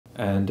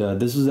And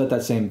this was at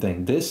that same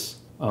thing. This,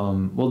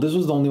 well, this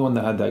was the only one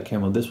that had that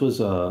camo. This was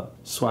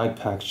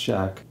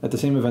SwaggpackShaq at the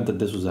same event that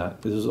this was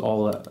at. This was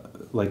all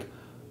like,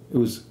 it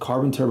was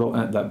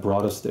CarbonTurboEnt that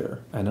brought us there,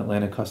 and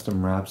Atlanta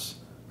Custom Wraps.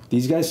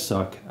 These guys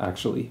suck,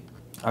 actually.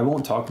 I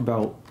won't talk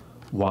about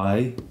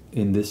why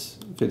in this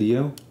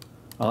video.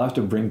 I'll have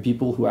to bring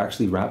people who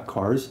actually wrap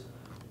cars,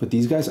 but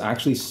these guys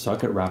actually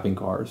suck at wrapping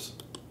cars.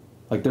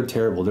 Like, they're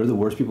terrible. They're the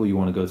worst people you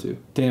want to go to.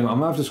 Damn, I'm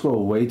gonna have to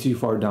scroll way too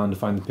far down to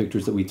find the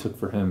pictures that we took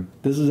for him.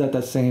 This is at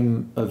that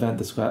same event,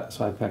 the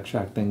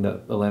SwaggpackShaq thing, the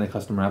Atlanta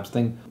Custom Wraps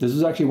thing. This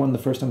was actually one of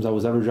the first times I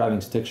was ever driving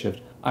stick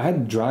shift. I had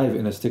to drive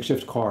in a stick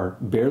shift car,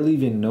 barely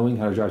even knowing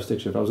how to drive stick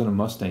shift. I was in a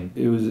Mustang.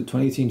 It was a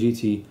 2018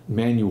 GT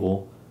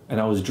manual, and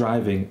I was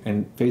driving,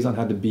 and Faison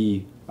had to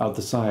be out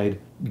the side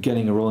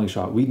getting a rolling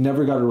shot. We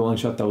never got a rolling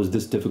shot that was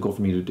this difficult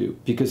for me to do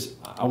because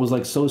I was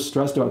like so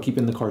stressed about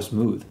keeping the car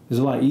smooth. It's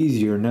a lot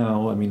easier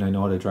now. I mean, I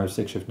know how to drive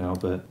stick shift now,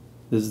 but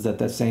this is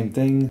that same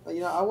thing. You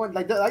know, I want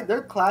like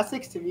they're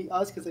classics to me,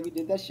 us, because like, we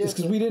did that shit. It's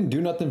because we didn't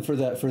do nothing for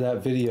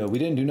that video. We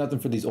didn't do nothing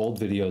for these old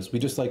videos. We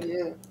just like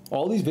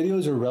all these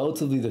videos are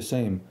relatively the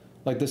same.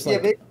 Like this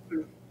like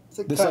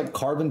this like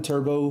Carbon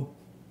Turbo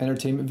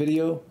entertainment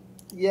video.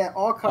 Yeah,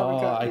 all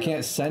carbon cut. I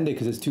can't send it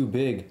because it's too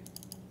big.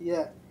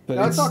 Yeah. But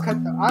no, it's all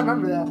cut though. I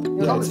remember that. It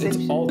was all the same it's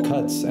shit. all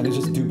cuts, and it's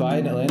just Dubai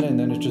and Atlanta, and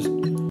then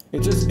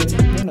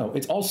it's no,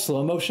 it's all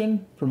slow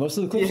motion for most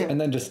of the clips, and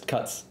then just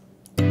cuts.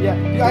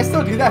 Yeah, I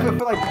still do that, but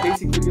for like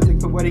basic videos, like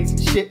for weddings and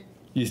shit.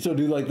 You still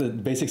do like the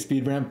basic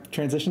speed ramp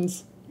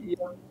transitions? Yeah,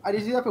 I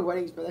just do that for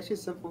weddings, but that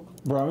shit's simple.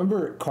 Bro, I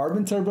remember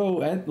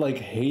CarbonTurboEnt like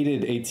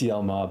hated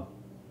ATL Mob.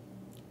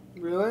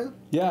 Really?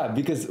 Yeah,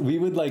 because we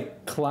would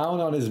like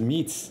clown on his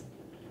meets.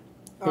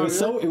 It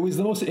was it was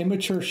the most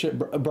immature shit,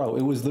 bro.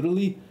 It was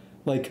literally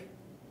like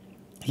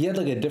he had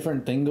like a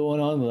different thing going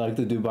on, like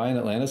the Dubai and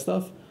Atlanta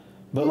stuff.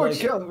 But more like,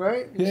 chill,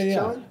 right? Yeah.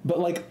 Chilling? But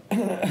like,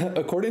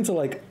 according to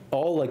like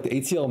all like the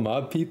ATL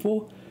Mob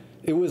people,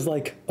 it was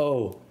like,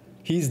 oh,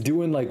 he's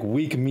doing like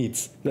weak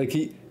meets. Like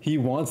he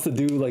wants to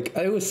do like,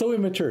 it was so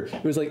immature.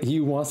 It was like he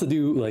wants to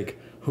do like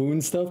hoon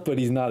stuff, but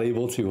he's not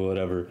able to or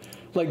whatever.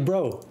 Like,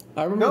 bro,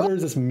 I remember there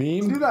was this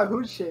meme. Do that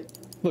hoon shit.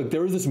 Look,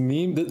 there was this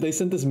meme that they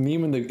sent this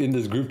meme in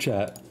this group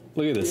chat.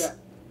 Look at this. Yeah.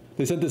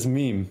 They sent this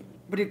meme.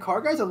 But dude, car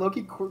guys are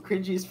low-key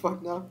cringy as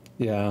fuck now.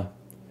 Yeah.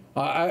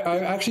 I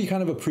actually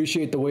kind of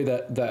appreciate the way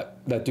that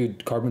dude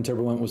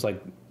CarbonTurboEnt was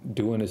like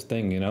doing his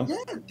thing, you know?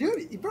 Yeah,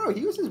 dude, bro,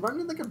 he was just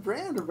running like a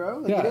brand, bro.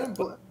 Like, yeah.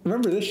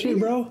 Remember this shit,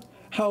 bro?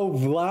 How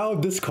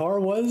loud this car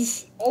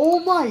was? Oh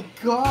my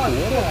god.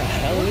 What a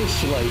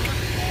hellish, like...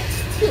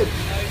 Dude,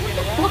 what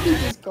the fuck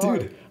is this car?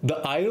 Dude,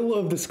 the idle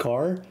of this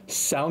car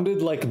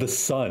sounded like the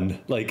sun.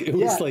 Like, it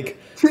was like...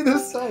 To the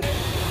sun.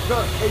 Bro,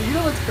 and you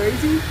know what's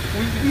crazy?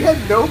 We had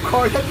no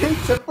car that day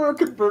except for a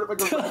convertible,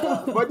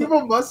 like a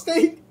Manual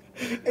Mustang.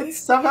 And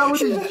somehow we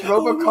just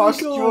drove across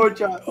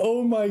Georgia.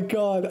 Oh my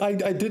god.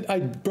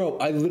 Bro,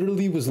 I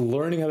literally was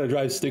learning how to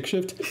drive stick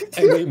shift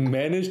and we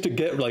managed to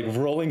get like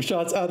rolling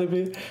shots out of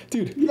it.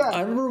 Dude,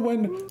 I remember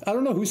when, I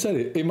don't know who said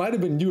it. It might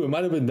have been you, it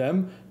might have been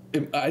them.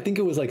 I think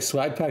it was like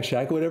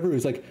SwaggpackShaq or whatever. It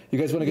was like, you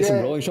guys want to get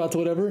some rolling shots or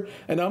whatever?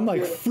 And I'm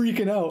like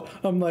freaking out.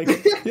 I'm like,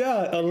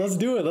 let's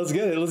do it. Let's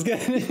get it. Let's get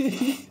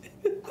it.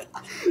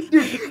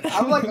 Dude,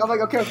 I'm like,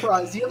 okay,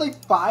 Afraaz, you have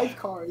like 5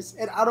 cars,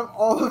 and out of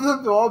all of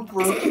them, they're all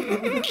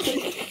broken.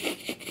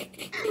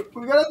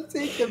 We gotta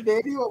take the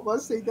manual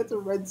Mustang that's a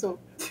rental.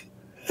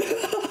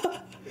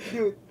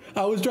 Dude,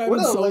 I was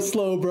driving so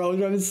slow, bro. I was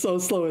driving so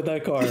slow in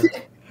that car.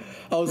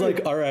 I was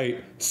like, all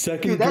right,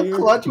 second gear,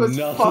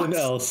 nothing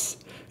else.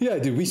 Yeah,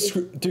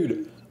 dude,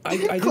 dude. I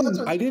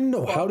didn't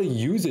know how to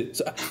use it.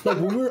 So, like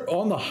when we were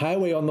on the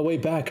highway on the way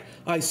back,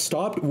 I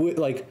stopped with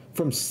like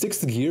from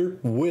 6th gear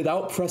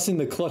without pressing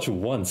the clutch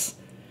once.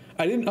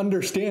 I didn't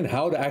understand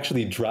how to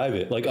actually drive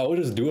it. Like I was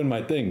just doing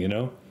my thing, you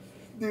know?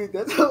 Dude,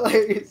 that's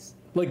hilarious.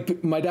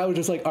 Like my dad was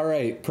just like, all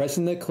right,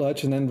 pressing the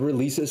clutch and then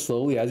release it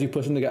slowly as you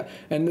push in the gas.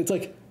 And it's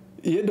like,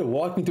 he had to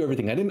walk me through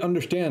everything. I didn't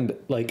understand,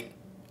 like,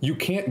 you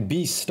can't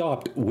be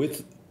stopped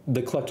with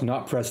the clutch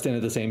not pressed in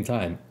at the same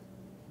time.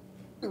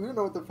 We didn't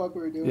know what the fuck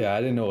we were doing. Yeah, I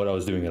didn't know what I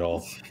was doing at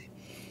all.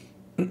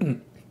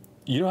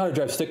 You know how to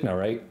drive stick now,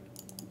 right?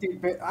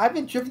 Dude, but I've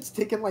been driving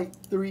stick in like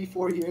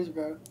 3-4 years,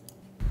 bro.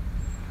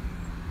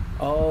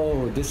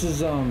 Oh, this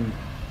is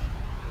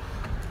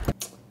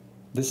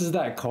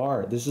that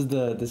car. This is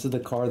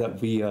the car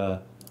that we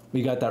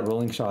got that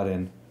rolling shot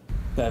in.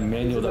 That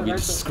manual that we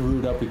just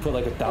screwed up. We put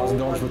like $1,000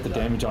 worth of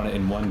damage on it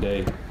in one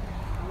day.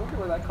 I wonder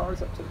where that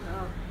car's up to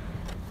now.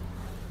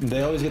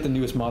 They always get the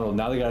newest model.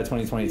 Now they got a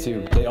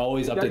 2022. Yeah. They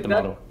always update the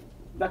model.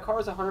 That car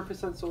is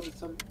 100% sold to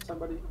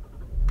somebody.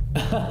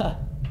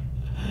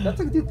 That's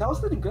like, dude, that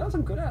was pretty good. That was a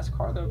good ass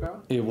car though, bro.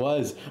 It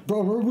was,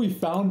 bro. Remember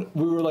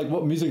we were like,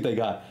 what music they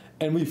got,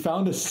 and we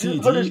found a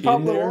CD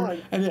in there,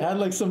 and it had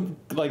like some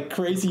like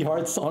crazy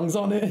hard songs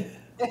on it.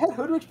 It had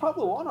Hood Rich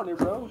Pablo Juan on it,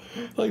 bro.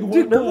 Like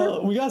what the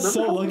hell? We got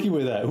so lucky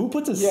with that. Who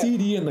puts a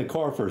CD in the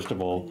car first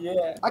of all?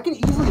 Yeah, I can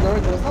easily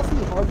learn that. It's not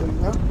something hard though, you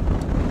know.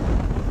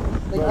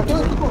 Like, I feel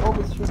like people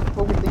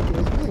overthink it.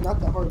 It's really not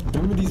that hard.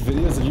 Remember these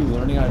videos of you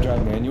learning how to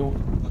drive manual?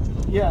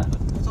 Yeah.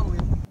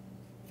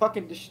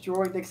 Fucking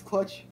destroy Nick's clutch.